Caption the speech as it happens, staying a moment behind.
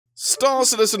Star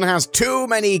Citizen has too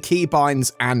many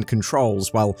keybinds and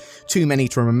controls. Well, too many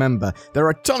to remember. There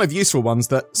are a ton of useful ones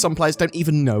that some players don't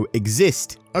even know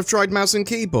exist. I've tried mouse and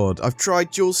keyboard, I've tried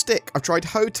dual stick, I've tried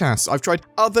HOTAS, I've tried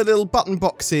other little button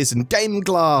boxes and game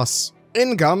glass.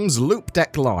 In comes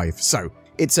Loupedeck Live. So,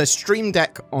 it's a stream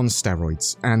deck on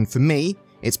steroids, and for me,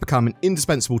 it's become an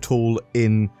indispensable tool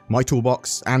in my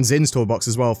toolbox and Zin's toolbox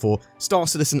as well for Star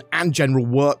Citizen and general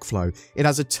workflow. It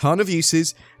has a ton of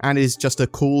uses and is just a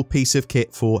cool piece of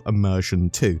kit for immersion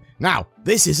too. Now,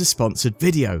 this is a sponsored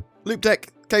video. Loupedeck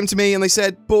came to me and they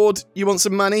said, "Bored, you want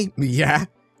some money?" Yeah.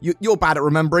 You're bad at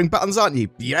remembering buttons, aren't you?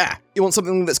 Yeah. You want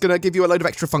something that's going to give you a load of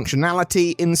extra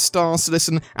functionality in Star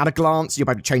Citizen at a glance, you're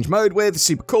able to change mode with,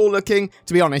 super cool looking.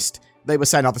 To be honest, they were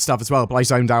saying other stuff as well, but I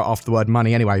zoned out after the word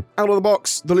money anyway. Out of the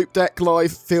box, the Loupedeck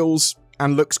Live feels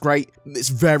and looks great. It's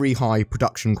very high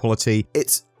production quality.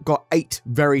 It's got 8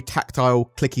 very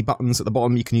tactile, clicky buttons at the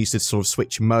bottom you can use to sort of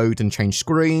switch mode and change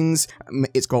screens.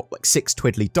 It's got like 6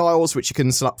 twiddly dials, which you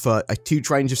can set up for a huge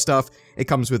range of stuff. It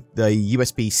comes with the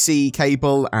USB-C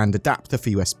cable and adapter for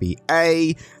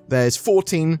USB-A. There's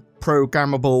 14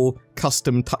 programmable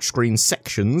custom touchscreen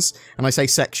sections, and I say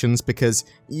sections because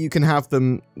you can have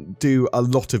them do a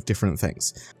lot of different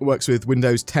things. It works with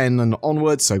Windows 10 and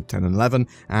onwards, so 10 and 11,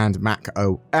 and Mac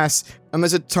OS, and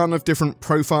there's a ton of different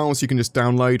profiles you can just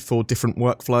download for different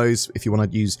workflows. If you want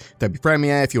to use Adobe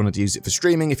Premiere, if you want to use it for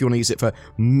streaming, if you want to use it for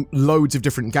loads of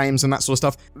different games and that sort of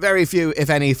stuff. Very few, if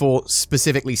any, for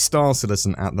specifically Star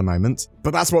Citizen at the moment,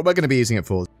 but that's what we're going to be using it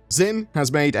for. Zin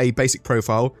has made a basic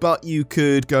profile, but you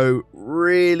could go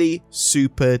really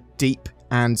super deep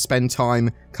and spend time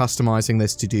customizing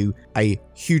this to do a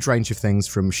huge range of things,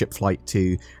 from ship flight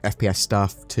to FPS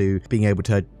stuff to being able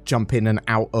to jump in and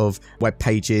out of web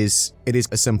pages. It is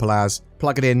as simple as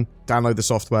plug it in, download the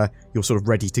software, you're sort of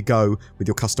ready to go with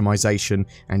your customization,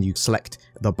 and you select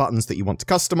the buttons that you want to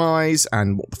customize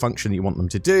and what the function you want them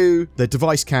to do. The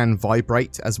device can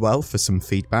vibrate as well for some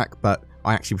feedback, but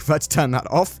I actually prefer to turn that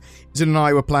off. Zin and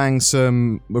I were playing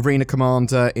some Arena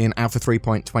Commander in Alpha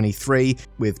 3.23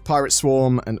 with Pirate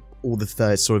Swarm and all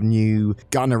the sort of new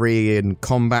gunnery and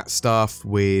combat stuff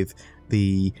with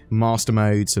the master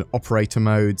modes and operator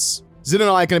modes. Zin and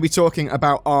I are going to be talking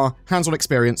about our hands-on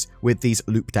experience with these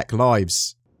Loupedeck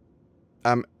Lives.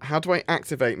 How do I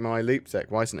activate my Loupedeck?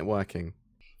 Why isn't it working?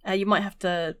 You might have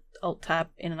to Alt-Tab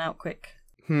in and out quick.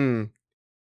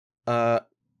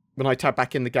 When I tab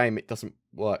back in the game, it doesn't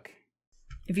work.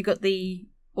 Have you got the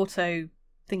auto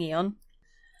thingy on?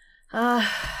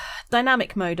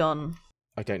 Dynamic mode on.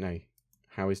 I don't know.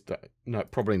 How is that? No,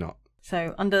 probably not.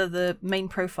 So, under the main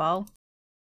profile.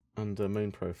 Under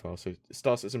main profile. So,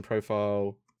 Star Citizen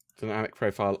profile, dynamic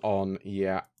profile on.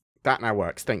 Yeah. That now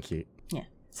works. Thank you. Yeah.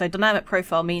 So, dynamic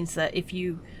profile means that if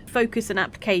you focus an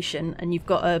application and you've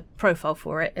got a profile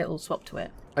for it, it'll swap to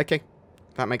it. Okay.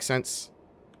 That makes sense.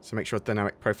 So make sure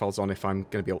dynamic profile's on if I'm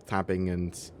going to be alt-tabbing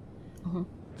and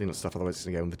doing that stuff, otherwise it's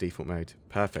going to go on the default mode.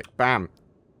 Perfect. Bam!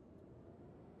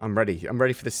 I'm ready. I'm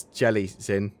ready for this jelly,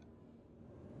 Zin.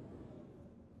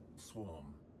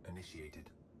 Swarm initiated.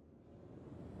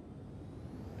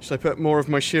 Should I put more of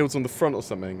my shields on the front or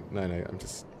something? No, I'm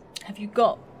just... Have you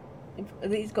got...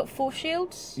 Have these got 4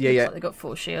 shields? Yeah, Looks yeah. like they've got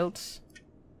 4 shields.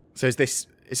 So is this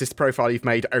the profile you've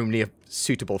made only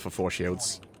suitable for 4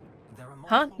 shields?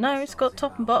 Huh? No, it's got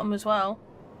top and bottom as well.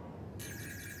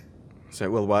 So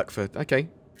it will work for... Okay.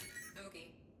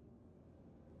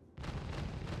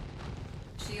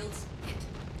 Shields hit.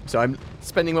 So I'm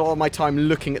spending a lot of my time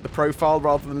looking at the profile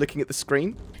rather than looking at the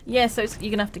screen? Yeah, so you're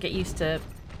going to have to get used to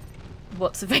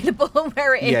what's available and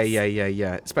where it is.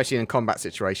 Yeah. Especially in a combat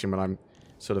situation when I'm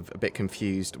sort of a bit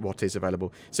confused what is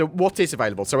available. So what is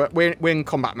available? So we're in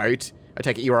combat mode. I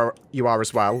take it you are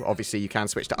as well. Obviously, you can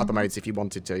switch to other modes if you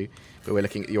wanted to, but we're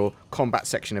looking at your combat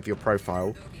section of your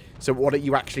profile. So what are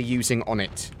you actually using on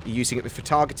it? Are you using it for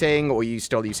targeting, or are you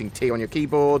still using T on your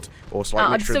keyboard, or slight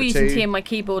mixture of the two? I'm still using T on my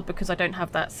keyboard because I don't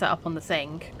have that set up on the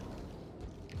thing.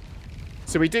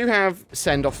 So we do have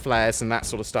send-off flares and that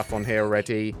sort of stuff on here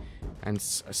already, and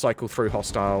cycle through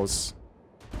hostiles.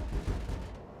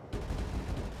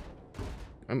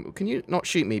 Can you not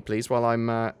shoot me, please, while I'm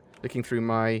looking through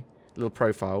my little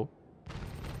profile?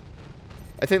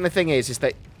 I think the thing is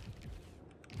that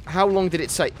how long did it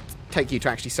take you to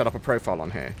actually set up a profile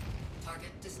on here? Target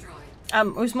destroyed.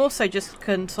 It was more so just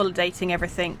consolidating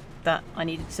everything that I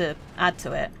needed to add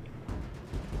to it.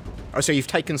 Oh, so you've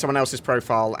taken someone else's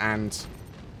profile and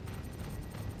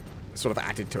sort of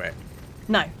added to it?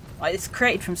 No, it's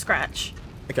created from scratch.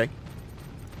 Okay.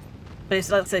 But it's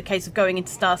like a case of going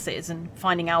into Star Citizen,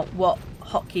 finding out what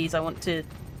hotkeys I want to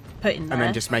put in there. And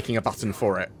then just making a button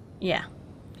for it. Yeah.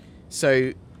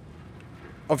 So,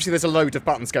 obviously there's a load of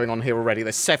buttons going on here already.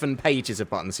 There's 7 pages of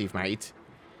buttons you've made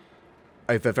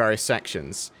over various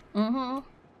sections. Mm-hmm.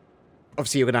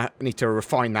 Obviously, you're going to need to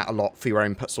refine that a lot for your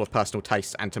own sort of personal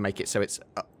taste and to make it so it's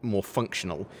more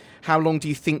functional. How long do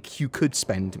you think you could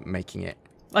spend making it?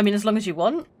 I mean, as long as you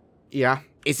want. Yeah.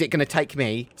 Is it going to take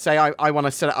me, say I want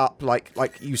to set it up like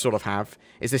you sort of have,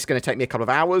 is this going to take me a couple of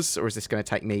hours, or is this going to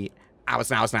take me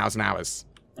hours and hours and hours and hours?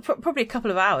 Probably a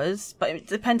couple of hours, but it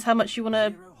depends how much you want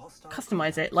to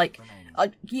customize it. Like,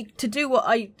 to do what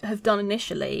I have done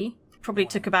initially, probably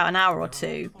took about an hour or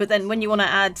 2, but then when you want to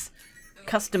add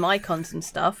custom icons and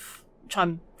stuff, which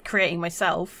I'm creating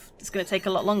myself, it's going to take a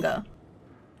lot longer.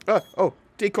 Oh,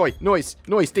 decoy, noise,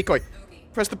 decoy.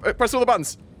 Press all the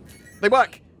buttons. They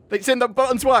work. It's in the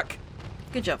buttons work.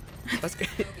 Good job. That's good.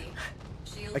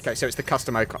 Okay, so it's the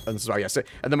custom icons as well. Yeah. So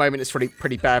at the moment, it's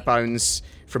pretty bare bones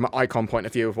from an icon point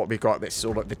of view of what we've got. This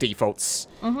sort of the defaults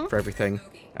for everything.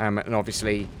 And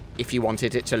obviously, if you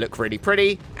wanted it to look really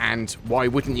pretty, and why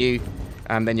wouldn't you?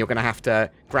 Then you're going to have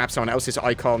to grab someone else's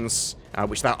icons,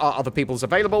 which there are other people's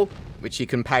available, which you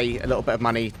can pay a little bit of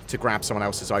money to grab someone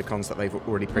else's icons that they've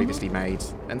already previously made.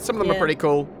 And some of them are pretty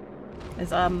cool.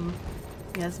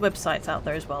 There's websites out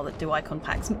there as well that do icon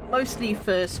packs, mostly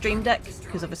for Stream Deck,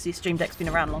 because obviously Stream Deck's been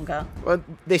around longer. Well,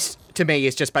 this, to me,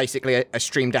 is just basically a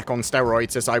Stream Deck on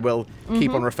steroids, as I will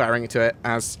keep on referring to it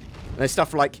as. There's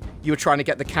stuff like you were trying to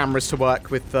get the cameras to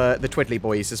work with the Twiddly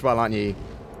boys as well, aren't you?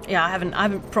 Yeah, I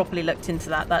haven't properly looked into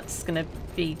that. That's going to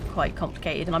be quite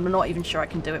complicated, and I'm not even sure I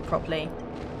can do it properly.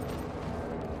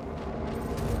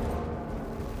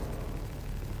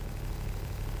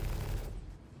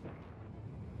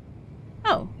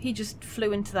 Oh, he just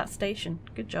flew into that station.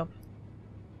 Good job.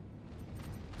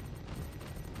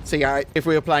 So yeah, if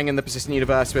we were playing in the persistent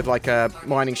universe with like a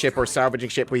mining ship or a salvaging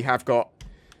ship, you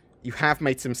have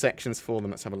made some sections for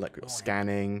them. Let's have a look. You're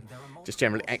scanning, just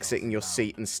generally exiting your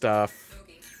seat and stuff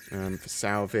for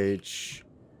salvage.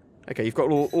 Okay, you've got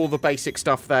all the basic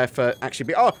stuff there for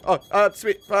actually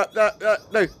sweet. No.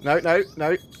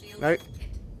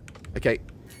 Okay,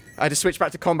 I had to switch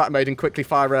back to combat mode and quickly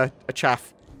fire a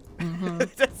chaff.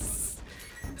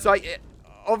 So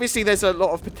obviously there's a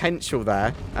lot of potential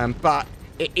there, but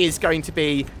it is going to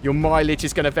be, your mileage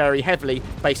is going to vary heavily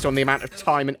based on the amount of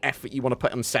time and effort you want to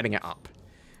put on setting it up.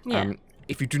 Yeah.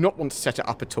 If you do not want to set it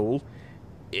up at all,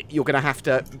 you're going to have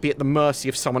to be at the mercy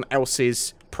of someone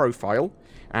else's profile,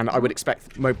 and I would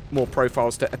expect more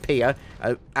profiles to appear.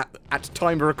 At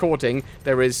time of recording,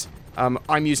 there is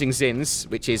I'm using Zin's,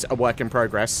 which is a work in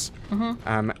progress,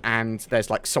 and there's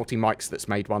like Salty Mike's that's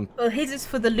made one. Well, his is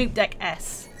for the Loupedeck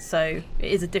S, so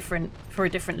it is a different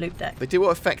Loupedeck. They do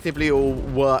effectively all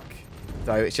work,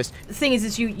 though. It's just the thing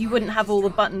is you wouldn't have all the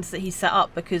buttons that he set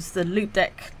up, because the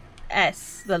Loupedeck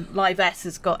S, the Live S,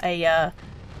 has got a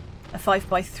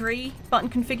 5x3 button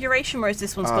configuration, whereas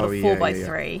this one's got a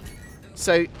 4x3.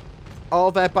 So,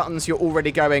 are there buttons you're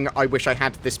already going, I wish I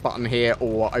had this button here,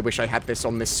 or I wish I had this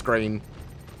on this screen?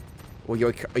 Or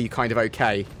are you kind of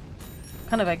okay?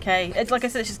 Kind of okay. It's like I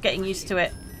said, it's just getting used to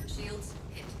it.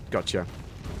 Gotcha.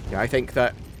 Yeah, I think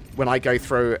that when I go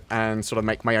through and sort of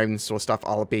make my own sort of stuff,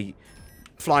 I'll be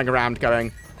flying around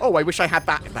going, oh, I wish I had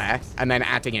that there, and then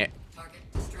adding it.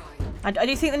 I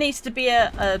do think there needs to be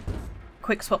a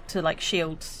quick swap to like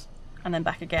shields, and then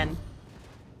back again.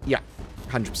 Yeah,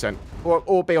 100%.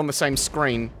 Or be on the same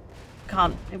screen.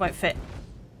 Can't. It won't fit.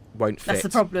 Won't fit. That's the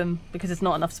problem, because there's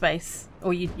not enough space.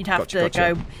 Or you'd have to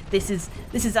Gotcha. go, this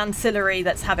is ancillary,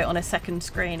 let's have it on a second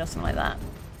screen or something like that.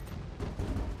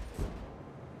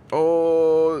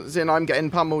 Oh, Zin, I'm getting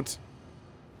pummeled.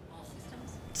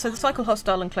 So the cycle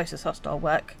hostile and closest hostile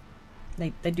work.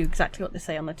 They do exactly what they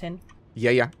say on the tin.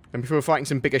 Yeah. And if we were fighting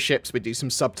some bigger ships, we'd do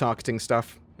some sub-targeting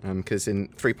stuff. Because in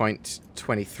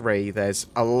 3.23, there's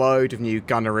a load of new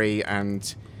gunnery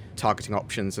and targeting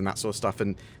options and that sort of stuff.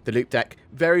 And the Loupedeck,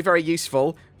 very, very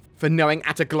useful for knowing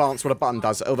at a glance what a button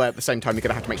does. Although at the same time, you're going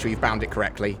to have to make sure you've bound it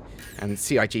correctly. And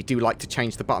CIG do like to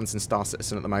change the buttons in Star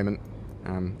Citizen at the moment.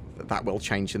 That will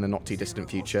change in the not too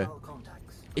distant future.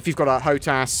 If you've got a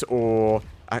HOTAS or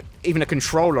even a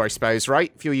controller, I suppose,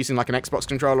 right? If you're using like an Xbox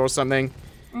controller or something.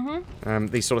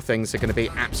 These sort of things are going to be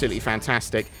absolutely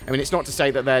fantastic. I mean, it's not to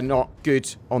say that they're not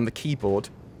good on the keyboard.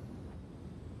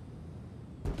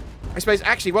 I suppose,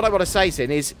 actually, what I want to say, Zin,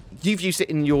 is you've used it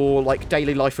in your like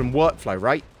daily life and workflow,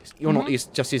 right? You're not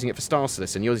just using it for Star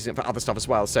Citizen, you're using it for other stuff as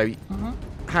well. So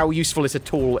how useful as a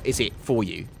tool is it for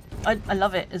you? I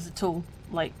love it as a tool,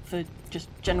 like for just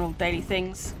general daily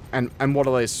things. And what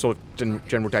are those sort of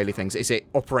general daily things? Is it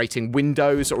operating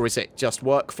Windows, or is it just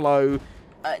workflow?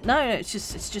 No, it's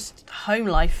just home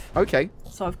life. Okay.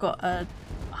 So I've got a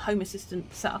Home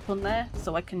Assistant set up on there,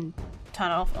 so I can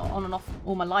turn on and off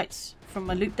all my lights from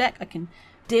my Loupedeck. I can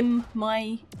dim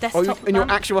my desktop in your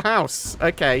lamp. actual house?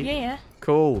 Okay. Yeah.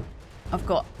 Cool. I've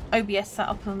got OBS set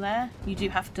up on there. You do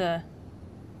have to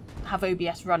have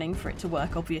OBS running for it to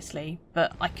work, obviously,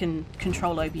 but I can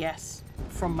control OBS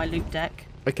from my Loupedeck.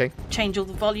 Okay. Change all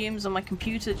the volumes on my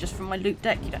computer just from my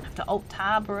Loupedeck. You don't have to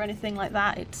Alt-Tab or anything like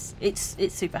that. It's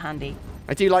super handy.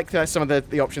 I do like some of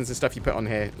the options and stuff you put on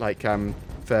here, like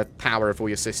the power of all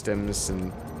your systems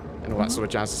and all that sort of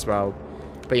jazz as well.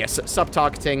 But yeah,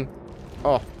 sub-targeting.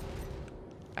 Oh.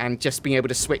 And just being able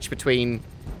to switch between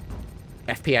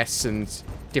FPS and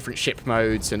different ship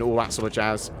modes and all that sort of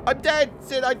jazz. I'm dead!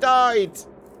 Sid, I died!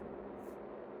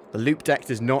 The Loupedeck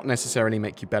does not necessarily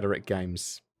make you better at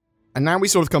games. And now we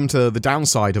sort of come to the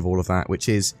downside of all of that, which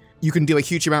is you can do a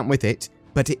huge amount with it,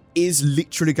 but it is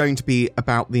literally going to be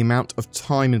about the amount of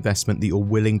time investment that you're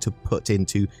willing to put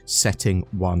into setting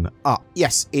one up.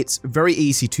 Yes, it's very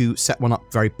easy to set one up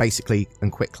very basically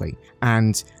and quickly,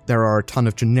 and there are a ton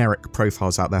of generic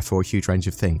profiles out there for a huge range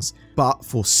of things. But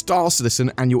for Star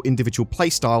Citizen and your individual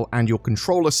playstyle and your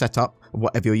controller setup,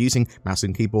 whatever you're using, mouse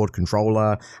and keyboard,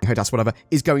 controller, HOTAS, whatever,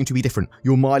 is going to be different.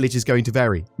 Your mileage is going to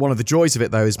vary. One of the joys of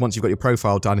it, though, is once you've got your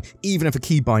profile done, even if a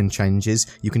keybind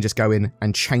changes, you can just go in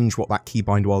and change what that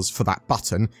keybind was for that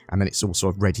button, and then it's all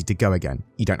sort of ready to go again.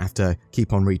 You don't have to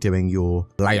keep on redoing your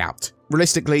layout.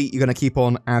 Realistically, you're going to keep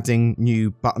on adding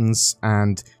new buttons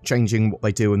and changing what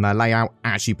they do in their layout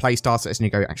as you play Star Citizen.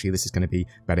 You go, actually, this is going to be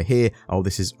better here. Oh,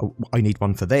 I need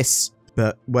one for this.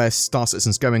 But where Star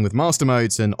Citizen's going with master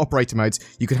modes and operator modes,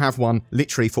 you could have one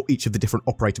literally for each of the different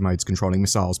operator modes, controlling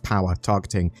missiles, power,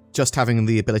 targeting. Just having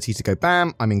the ability to go,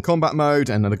 bam, I'm in combat mode,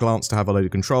 and at a glance to have a load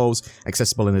of controls,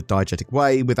 accessible in a diegetic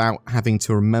way without having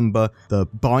to remember the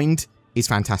bind, is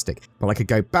fantastic. But I could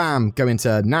go, bam, go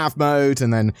into nav mode,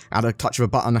 and then at a touch of a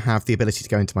button have the ability to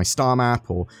go into my star map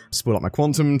or spool up my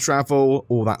quantum travel,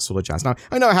 all that sort of jazz. Now,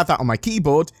 I know I have that on my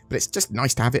keyboard, but it's just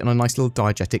nice to have it on a nice little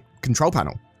diegetic control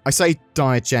panel. I say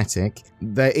diegetic,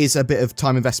 there is a bit of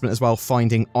time investment as well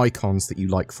finding icons that you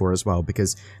like for as well,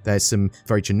 because there's some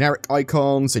very generic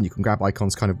icons and you can grab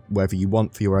icons kind of wherever you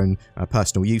want for your own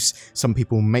personal use. Some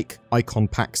people make icon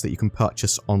packs that you can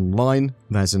purchase online.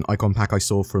 There's an icon pack I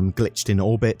saw from Glitched in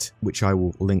Orbit, which I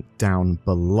will link down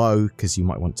below because you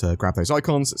might want to grab those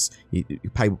icons. You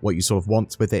pay what you sort of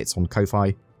want with it. It's on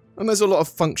Ko-Fi. And there's a lot of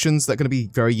functions that are going to be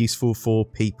very useful for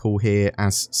people here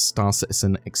as Star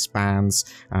Citizen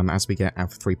expands, as we get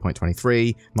Alpha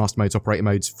 3.23, Master Modes, Operator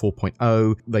Modes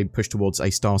 4.0. They push towards a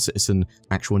Star Citizen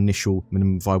actual initial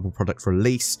minimum viable product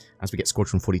release as we get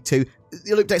Squadron 42.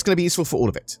 The Loupedeck's going to be useful for all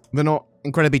of it. They're not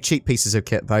incredibly cheap pieces of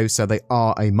kit though, so they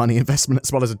are a money investment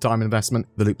as well as a time investment.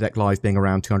 The Loupedeck Live being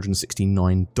around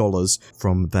 $269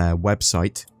 from their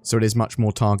website. So it is much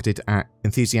more targeted at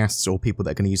enthusiasts or people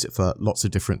that are going to use it for lots of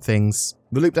different things.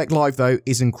 The Loupedeck Live, though,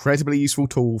 is an incredibly useful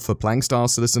tool for playing Star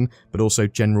Citizen, but also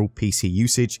general PC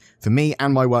usage. For me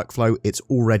and my workflow, it's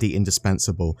already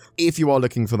indispensable. If you are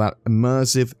looking for that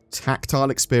immersive, tactile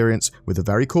experience with a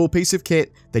very cool piece of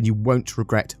kit, then you won't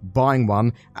regret buying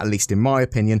one, at least in my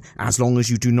opinion, as long as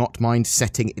you do not mind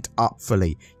setting it up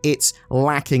fully. It's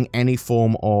lacking any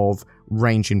form of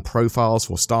range in profiles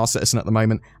for Star Citizen at the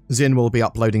moment. Zin will be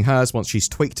uploading hers once she's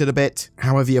tweaked it a bit.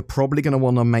 However, you're probably going to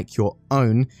want to make your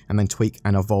own and then tweak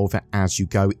and evolve it as you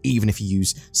go, even if you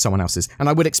use someone else's. And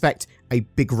I would expect a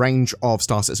big range of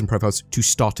Star Citizen profiles to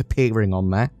start appearing on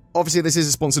there. Obviously, this is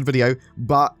a sponsored video,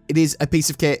 but it is a piece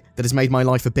of kit that has made my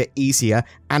life a bit easier,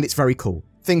 and it's very cool.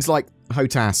 Things like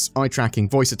HOTAS, eye tracking,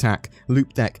 voice attack,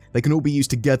 Loupedeck, they can all be used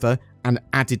together and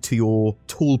added to your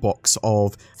toolbox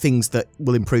of things that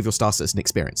will improve your Star Citizen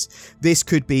experience. This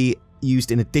could be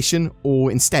used in addition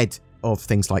or instead of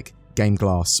things like Game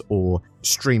Glass or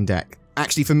Stream Deck.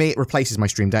 Actually, for me, it replaces my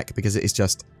Stream Deck because it has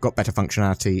just got better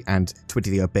functionality and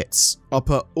twiddlier bits. I'll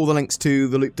put all the links to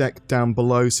the Loupedeck down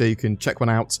below so you can check one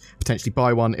out, potentially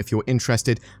buy one if you're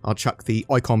interested. I'll chuck the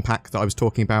icon pack that I was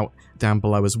talking about down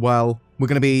below as well. We're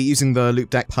going to be using the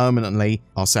Loupedeck permanently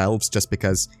ourselves just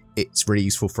because it's really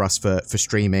useful for us for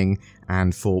streaming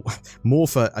and for more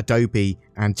for Adobe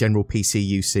and general PC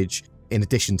usage in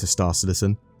addition to Star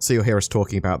Citizen. So you'll hear us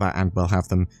talking about that and we'll have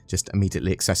them just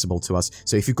immediately accessible to us.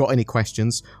 So if you've got any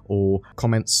questions or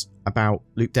comments about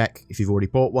Loupedeck, if you've already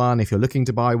bought one, if you're looking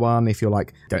to buy one, if you're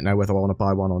like, don't know whether I want to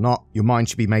buy one or not, your mind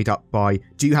should be made up by,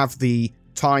 do you have the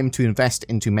time to invest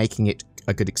into making it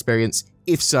a good experience?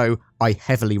 If so, I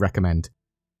heavily recommend.